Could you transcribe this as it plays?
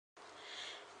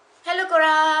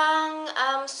korang.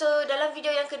 So dalam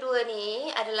video yang kedua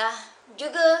ni adalah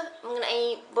juga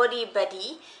mengenai body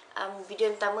buddy.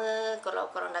 Video yang pertama kalau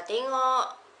korang dah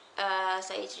tengok,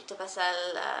 saya cerita pasal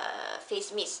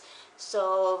face mist.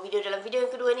 So dalam video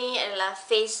yang kedua ni adalah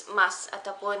face mask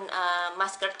ataupun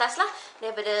mask kertas lah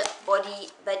daripada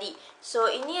body buddy. So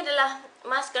ini adalah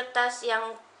mask kertas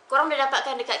yang korang boleh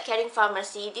dapatkan dekat Caring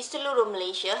Pharmacy di seluruh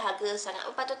Malaysia. Harga sangat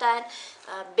berpatutan.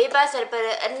 Bebas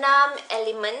daripada 6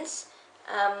 elements.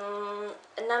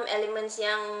 6 elements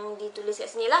yang ditulis kat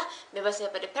sini lah. Bebas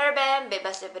daripada paraben,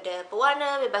 bebas daripada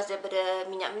pewarna, bebas daripada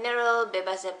minyak mineral,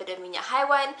 bebas daripada minyak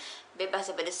haiwan,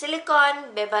 bebas daripada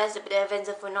silikon, bebas daripada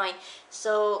benzophenone.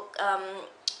 So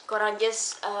korang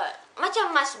just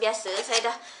macam mask biasa.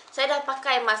 Saya dah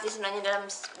pakai mask ni sebenarnya dalam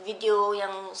video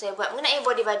yang saya buat mengenai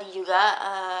body buddy juga.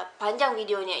 Panjang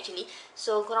video ni actually.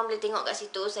 So korang boleh tengok kat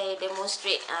situ saya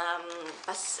demonstrate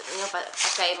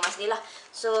pakai mask ni lah.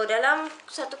 So dalam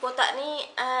satu kotak ni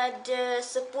ada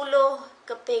 10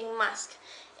 keping mask.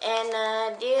 And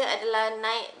dia adalah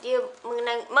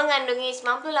mengandungi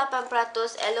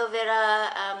 98% aloe vera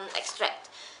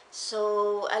extract.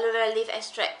 So aloe vera leaf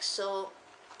extract. So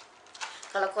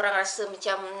kalau korang rasa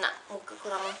macam nak muka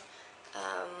korang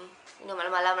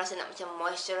malam-malam rasa nak macam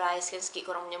moisturize kan sikit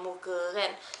korang punya muka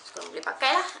kan, so korang boleh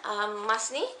pakai lah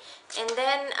mask ni. And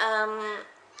then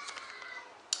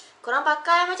korang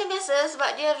pakai macam biasa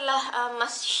sebab dia adalah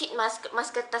sheet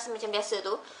mask kertas macam biasa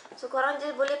tu. So korang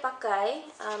je boleh pakai.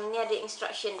 Ni ada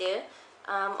instruction dia.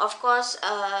 Of course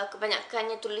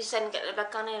kebanyakannya tulisan kat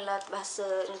belakang ni adalah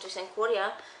tulisan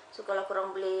Korea. So kalau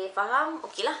korang boleh faham,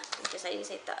 okey lah. Macam saya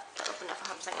tak apa nak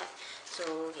faham sangat.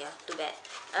 So yeah, too bad.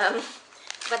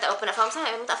 Bukan tak apa nak faham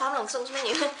sangat, memang tak faham langsung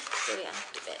sebenarnya. So yeah,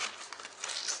 too bad.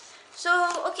 So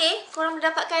okay, korang boleh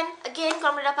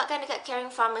dapatkan dekat Caring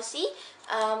Pharmacy.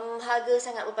 Harga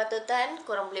sangat berpatutan.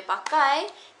 Korang boleh pakai,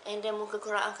 and then muka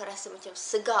korang akan rasa macam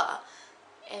segar.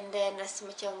 And then rasa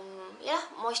macam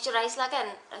moisturize lah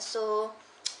kan. So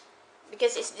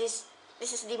because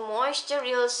this is the moisture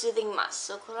real soothing mask.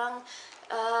 So korang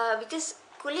because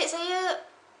kulit saya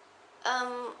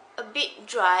a bit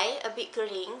dry, a bit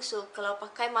kering. So kalau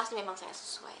pakai mask ni memang sangat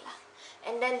sesuai lah.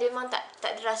 And then dia memang tak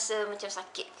ada rasa macam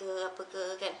sakit ke apa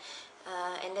ke kan.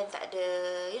 And then tak ada,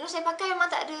 saya pakai memang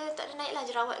tak ada naik lah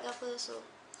jerawat ke apa. So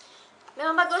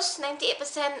memang bagus. 98%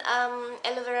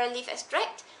 aloe vera leaf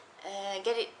extract.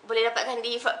 Boleh dapatkan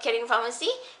di Caring Pharmacy.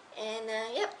 And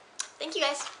yep, thank you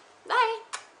guys. Bye.